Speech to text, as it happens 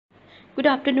Good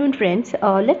afternoon, friends.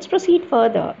 Let's proceed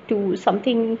further to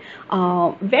something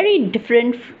very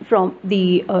different from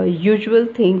the usual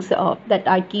things that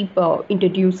I keep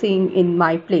introducing in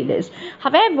my playlist.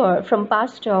 However, from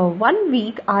past 1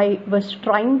 week, I was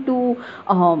trying to,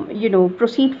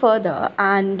 proceed further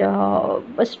and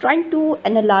was trying to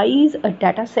analyze a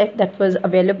data set that was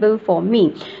available for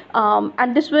me.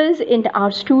 And this was in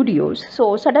our studios.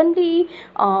 So suddenly,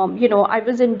 I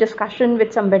was in discussion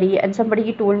with somebody, and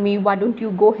somebody told me, why don't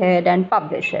you go ahead and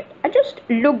publish it? I just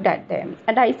looked at them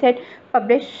and I said,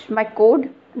 publish my code?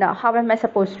 Now, how am I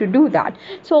supposed to do that?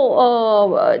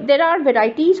 So, there are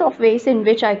varieties of ways in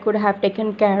which I could have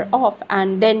taken care of,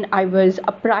 and then I was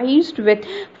apprised with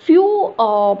few,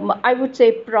 I would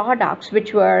say, products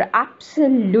which were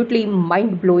absolutely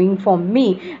mind blowing for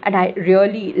me, and I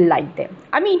really liked them.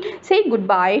 I mean, say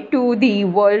goodbye to the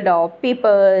world of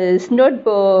papers,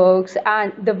 notebooks,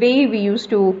 and the way we used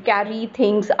to carry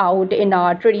things out in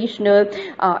our traditional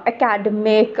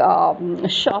academic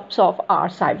shops of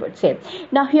ours, I would say.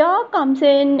 Now, here comes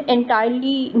an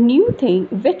entirely new thing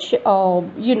which,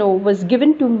 was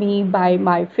given to me by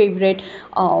my favorite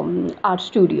art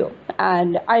studio.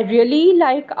 And I really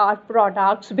like art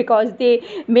products because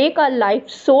they make our life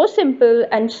so simple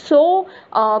and so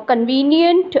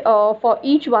convenient for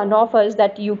each one of us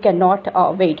that you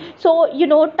cannot wait. So,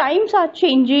 times are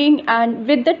changing, and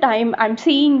with the time, I'm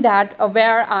seeing that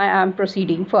where I am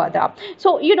proceeding further.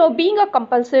 So, being a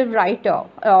compulsive writer,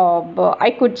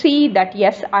 I could see that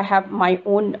yes, I have my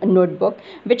own notebook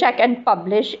which I can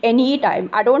publish anytime.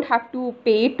 I don't have to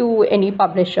pay to any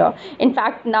publisher. In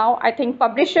fact, now I think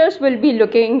publishers will be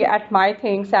looking at my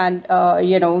things, and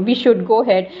we should go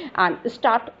ahead and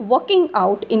start working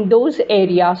out in those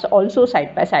areas also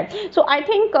side by side. So I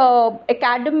think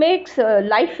academics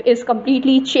life is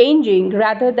completely changing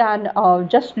rather than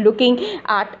just looking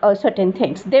at certain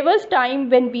things. There was time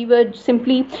when we were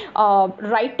simply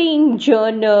writing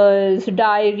journals,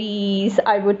 diaries,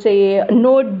 I would say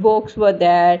notebooks were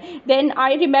there. Then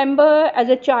I remember as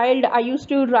a child, I used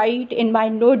to write in my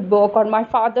notebook, or my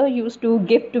father used to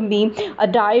give to me a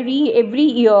diary every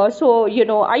year. So,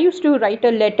 I used to write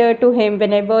a letter to him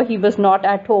whenever he was not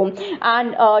at home.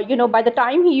 And, by the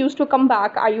time he used to come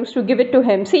back, I used to give it to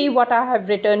him. See what I have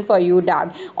written for you,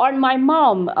 Dad. Or my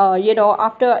mom,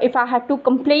 after if I had to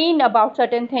complain about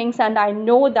certain things, and I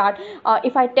know that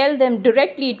if I tell them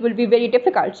directly, it will be very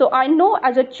difficult. So I know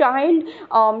as a child,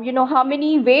 how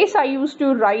many ways I used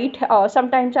to write.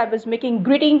 Sometimes I was making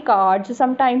greeting cards,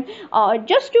 sometimes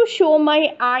just to show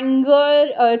my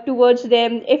anger towards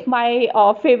them. If my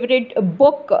favorite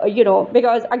book,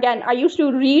 because again, I used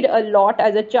to read a lot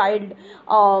as a child.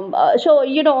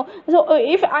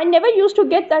 If I never used to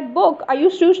get that book, I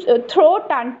used to throw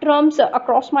tantrums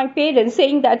across my parents,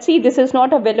 saying that, see, this is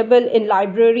not available in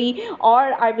library,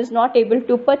 or I was not able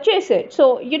to purchase it.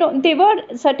 So, there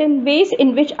were certain ways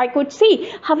in which I could see.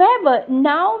 However,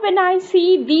 now when I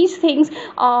see these things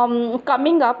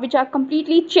coming up, which are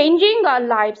completely changing our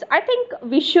lives, I think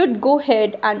we should go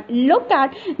ahead and look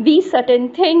at these certain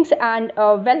things and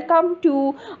welcome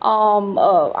to,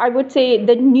 I would say,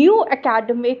 the new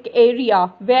academic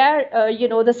area where,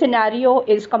 the scenario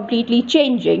is completely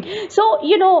changing. So,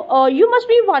 you must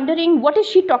be wondering, what is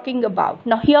she talking about?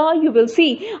 Now, here you will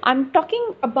see, I'm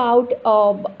talking about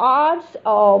ours,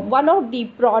 one of the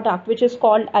product which is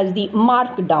called as the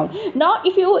Markdown. Now,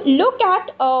 if you look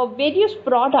at various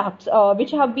products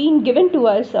which have been given to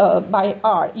us by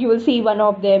R, you will see one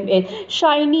of them is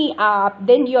Shiny app.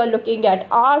 Then you are looking at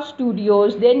R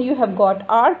Studios. Then you have got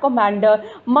R Commander,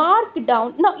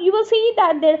 Markdown. Now you will see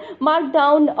that there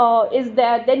Markdown is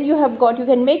there. Then you have got, you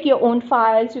can make your own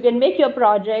files, you can make your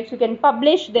projects, you can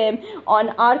publish them on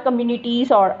our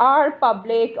communities or our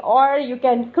public, or you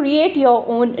can create your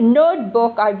own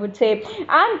notebook, I would say.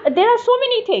 And there are so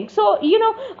many things. So,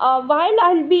 while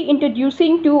I'll be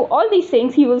introducing to all these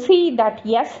things, you will see that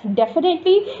yes,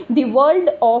 definitely the world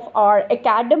of our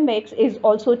academics is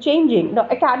also changing. Now,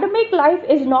 academic life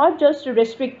is not just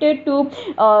restricted to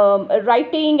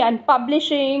writing and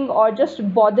publishing, or just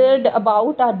bothered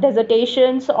about our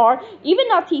dissertations or even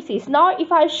our thesis. Now,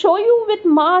 if I show you with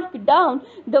Markdown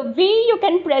the way you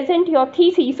can present your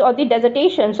thesis or the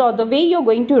dissertations, or the way you're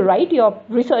going to write your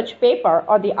research paper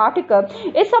or the article,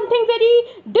 is something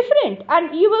very different,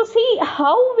 and you will see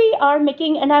how we are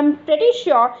making, and I'm pretty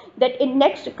sure that in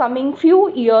next coming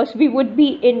few years we would be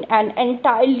in an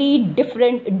entirely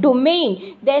different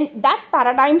domain. Then that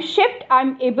paradigm shift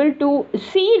I'm able to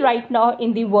see right now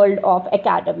in the world of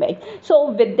academics.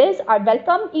 So with this, I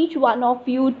welcome each one of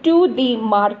you to the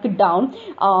markdown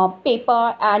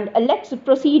paper, and let's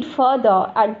proceed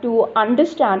further and to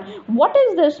understand what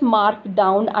is this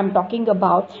markdown I'm talking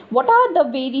about, what are the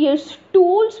various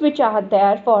tools which are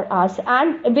there for us,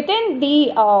 and within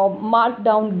the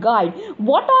markdown guide,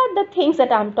 what are the things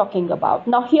that I'm talking about.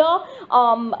 Now here,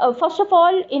 first of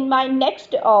all, in my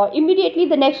next immediately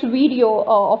the next video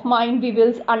of mine, we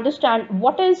will understand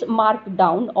what is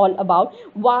markdown all about,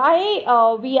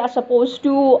 why we are supposed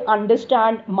to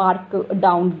understand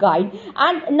markdown guide,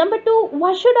 and number two,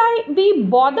 why should I be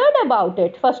bothered about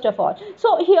it first of all.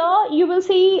 So here you will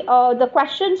see the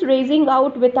questions raising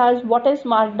out with us: what is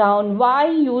markdown, why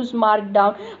use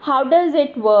markdown, how does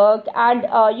it work, and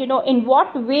in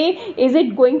what way is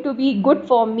it going to be good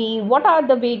for me, what are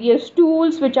the various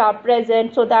tools which are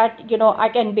present, so that I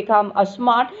can become a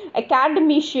smart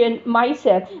academician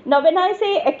myself. Now when I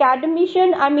say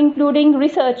academician, I'm including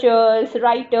researchers,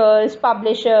 writers,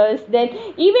 publishers, then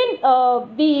even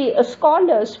the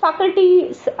scholars,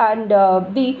 faculties, and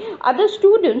the other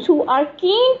students who are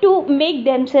keen to make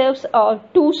themselves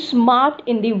too smart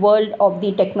in the world of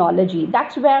the technology.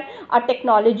 That's where our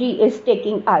technology is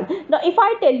taking us. Now if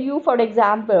I tell you, for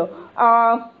example,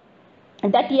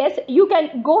 that yes, you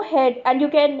can go ahead and you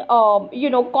can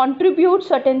contribute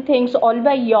certain things all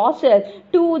by yourself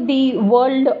to the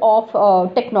world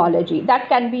of technology. That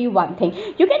can be one thing.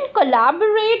 You can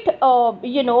collaborate,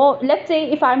 let's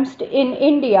say if I'm in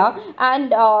India,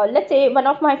 and let's say one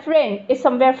of my friend is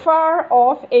somewhere far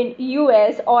off in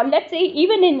US, or let's say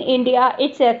even in India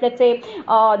itself, let's say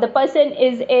the person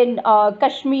is in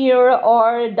Kashmir,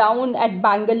 or down at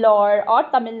Bangalore, or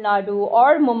Tamil Nadu,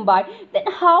 or Mumbai. Then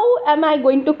how am I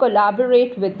going to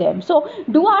collaborate with them? So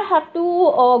do I have to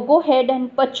go ahead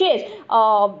and purchase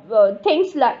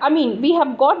things like, I mean, we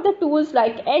have got the tools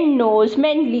like EndNote,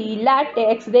 Mendeley,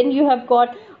 LaTeX, then you have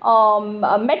got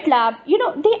MATLAB,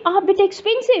 they are a bit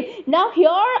expensive. Now here,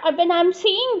 when I'm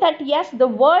seeing that yes, the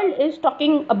world is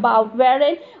talking about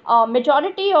wherein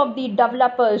majority of the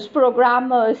developers,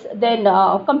 programmers, then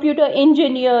computer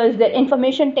engineers, then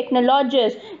information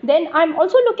technologists, then I'm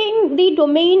also looking the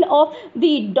domain of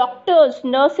the doctors,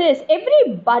 nurses,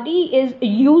 everybody is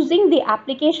using the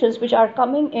applications which are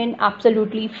coming in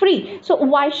absolutely free. So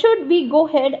why should we go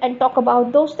ahead and talk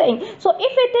about those things? So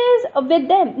if it is with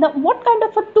them, now what kind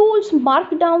of a tools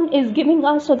markdown is giving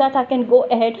us, so that I can go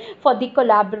ahead for the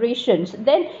collaborations?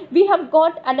 Then we have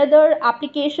got another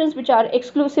applications which are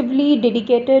exclusively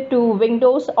dedicated to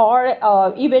Windows, or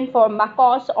even for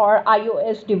macOS or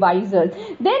iOS devices.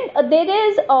 Then there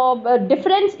is a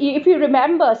difference. If you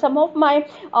remember some of my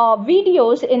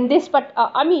videos in this, but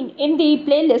I mean in the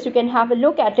playlist, you can have a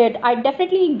look at it. I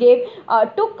definitely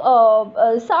took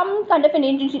some kind of an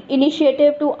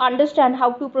initiative to understand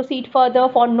how to proceed further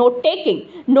for note taking,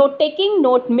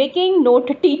 note making, note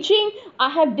teaching. I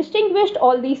have distinguished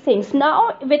all these things.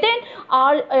 Now within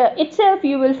our itself,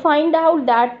 you will find out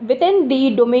that within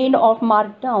the domain of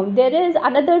markdown, there is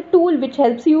another tool which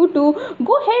helps you to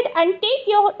go ahead and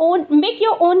make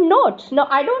your own notes. Now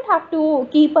I don't have to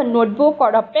keep a notebook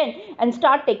or a pen and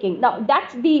start taking. Now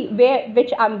that's the way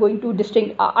which I'm going to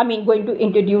going to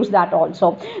introduce that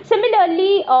also.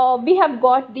 Similarly, we have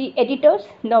got the editors,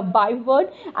 now by word,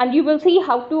 and you will see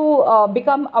how to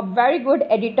become a very good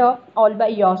editor all by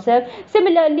yourself.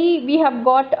 Similarly, we have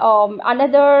got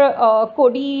another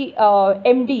Kodi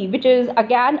MD, which is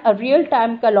again a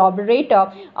real-time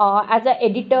collaborator. As an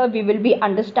editor, we will be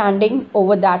understanding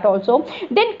over that also.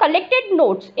 Then collected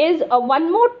notes is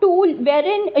one more tool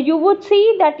wherein you would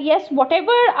see that yes,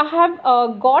 whatever I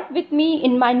have got with me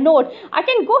in my note, I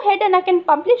can go ahead and I can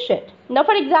publish it. Now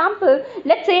for example,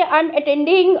 let's say I'm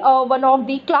attending one of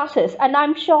the classes and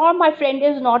I'm sure my friend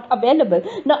is not available.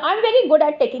 Now I'm very good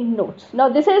at taking notes. Now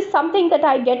this is something that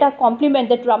I get a compliment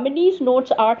that Ramani's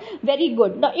notes are very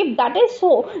good. Now if that is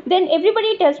so, then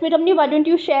everybody tells me, Ramani, why don't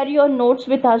you share your notes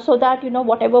with us, so that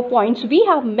whatever points we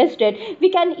have missed it, we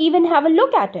can even have a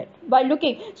look at it by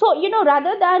looking. So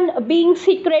rather than being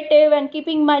secretive and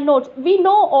keeping my notes, we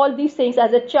know all these things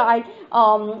as a child.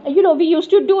 We used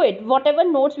to do it. Whatever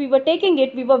notes we were taking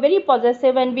it, we were very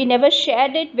possessive and we never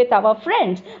shared it with our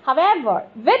friends. However,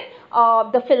 with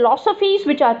the philosophies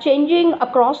which are changing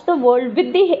across the world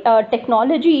with the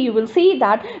technology, you will see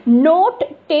that note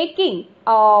taking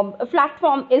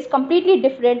platform is completely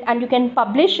different, and you can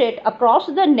publish it across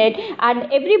the net,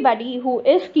 and everybody who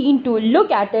is keen to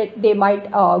look at it, they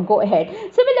might go ahead.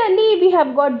 Similarly, we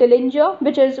have got Dillinger,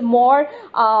 which is more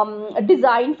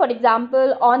designed, for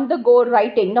example, on the go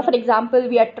writing. Now, for example,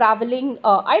 we are traveling,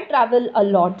 I travel a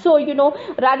lot, so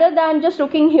rather than just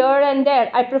looking here and there,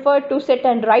 I prefer to sit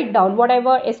and write down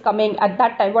whatever is coming at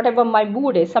that time, whatever my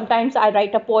mood is. Sometimes I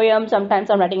write a poem, sometimes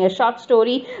I'm writing a short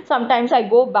story, sometimes I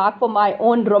go back for my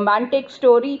own romantic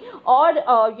story, or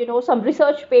some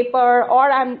research paper,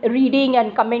 or I'm reading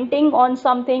and commenting on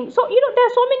something. So there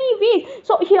are so many ways.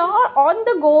 So here on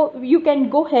the go, you can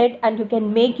go ahead and you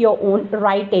can make your own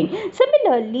writing.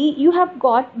 Similarly, you have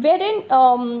got wherein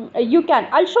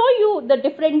I'll show you the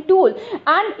different tools,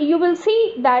 and you will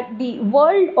see that the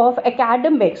world of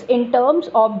academics in terms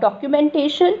of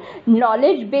documentation,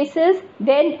 knowledge bases,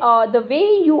 then the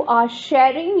way you are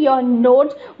sharing your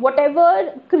notes,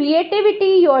 whatever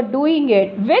creativity you are doing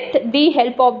it with the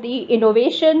help of the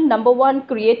innovation, number one,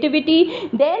 creativity,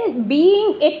 then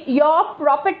being it your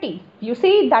property. You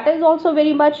see, that is also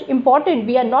very much important.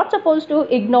 We are not supposed to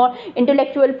ignore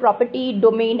intellectual property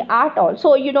domain at all.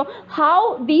 So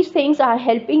how these things are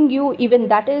helping you, even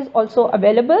that is also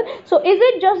available. So is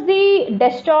it just the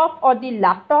desktop or the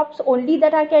laptops only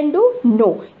that I can do?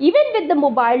 No, even with the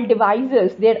mobile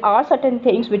devices, there are certain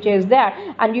things which is there,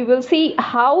 and you will see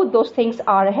how those things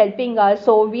are helping us.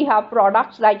 So we have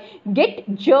products like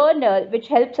Git Journal, which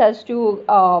helps us to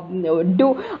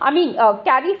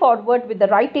carry forward with the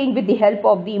writing with the help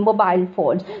of the mobile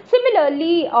phones.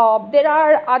 Similarly, there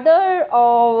are other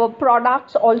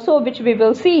products also which we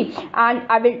will see, and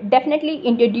I will definitely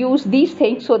introduce these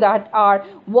things so that our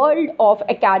world of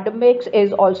academics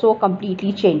is also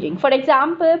completely changing. For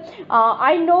example,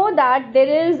 I know that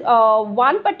there is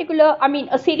one particular,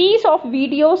 a series of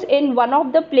videos in one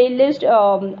of the playlists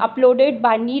uploaded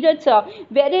by Neeraj sir,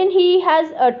 wherein he has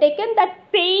taken that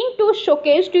pain to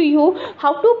showcase to you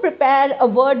how to prepare a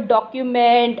Word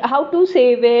document, how to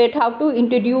save it, how to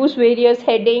introduce various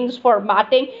headings,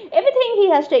 formatting, everything he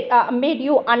has made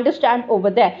you understand over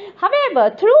there.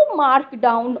 However, through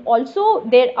Markdown also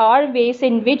there are ways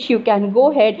in which you can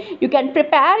go ahead, you can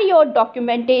prepare your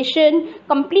documentation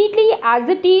completely as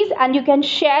it is, and you can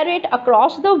share it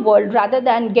across the world rather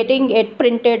than getting it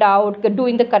printed out,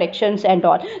 doing the corrections and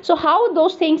all. So how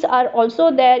those things are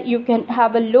also there, you can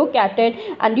have a look at it,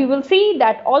 and you will see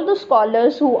that all the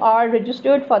scholars who are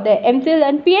registered for their MPhil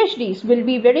and PhDs will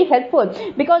be very helpful,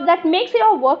 because that makes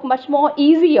your work much more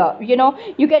easier.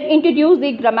 You can introduce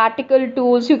the grammatical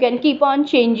tools, you can keep on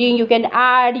changing, you can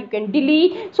add, you can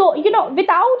delete, so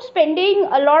without spending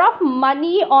a lot of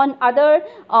money on other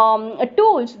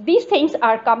tools. These things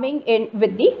are coming in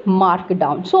with the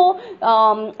Markdown. So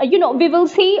we will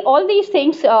see all these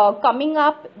things coming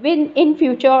up in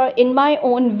future in my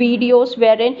own videos,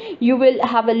 wherein you will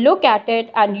have a look at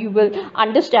it and you will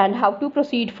understand how to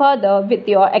proceed further with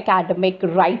your academic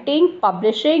writing,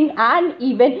 publishing, and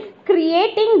even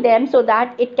creating them so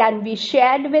that it can be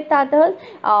shared with others.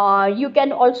 You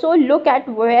can also look at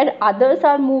where others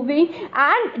are moving,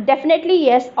 and definitely,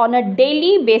 yes, on a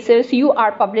daily basis you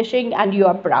are publishing and you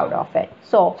are proud of it.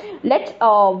 So let's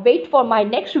wait for my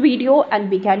next video and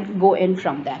we can go in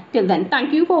from there. Till then,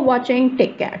 thank you for watching.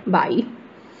 Take care. Bye.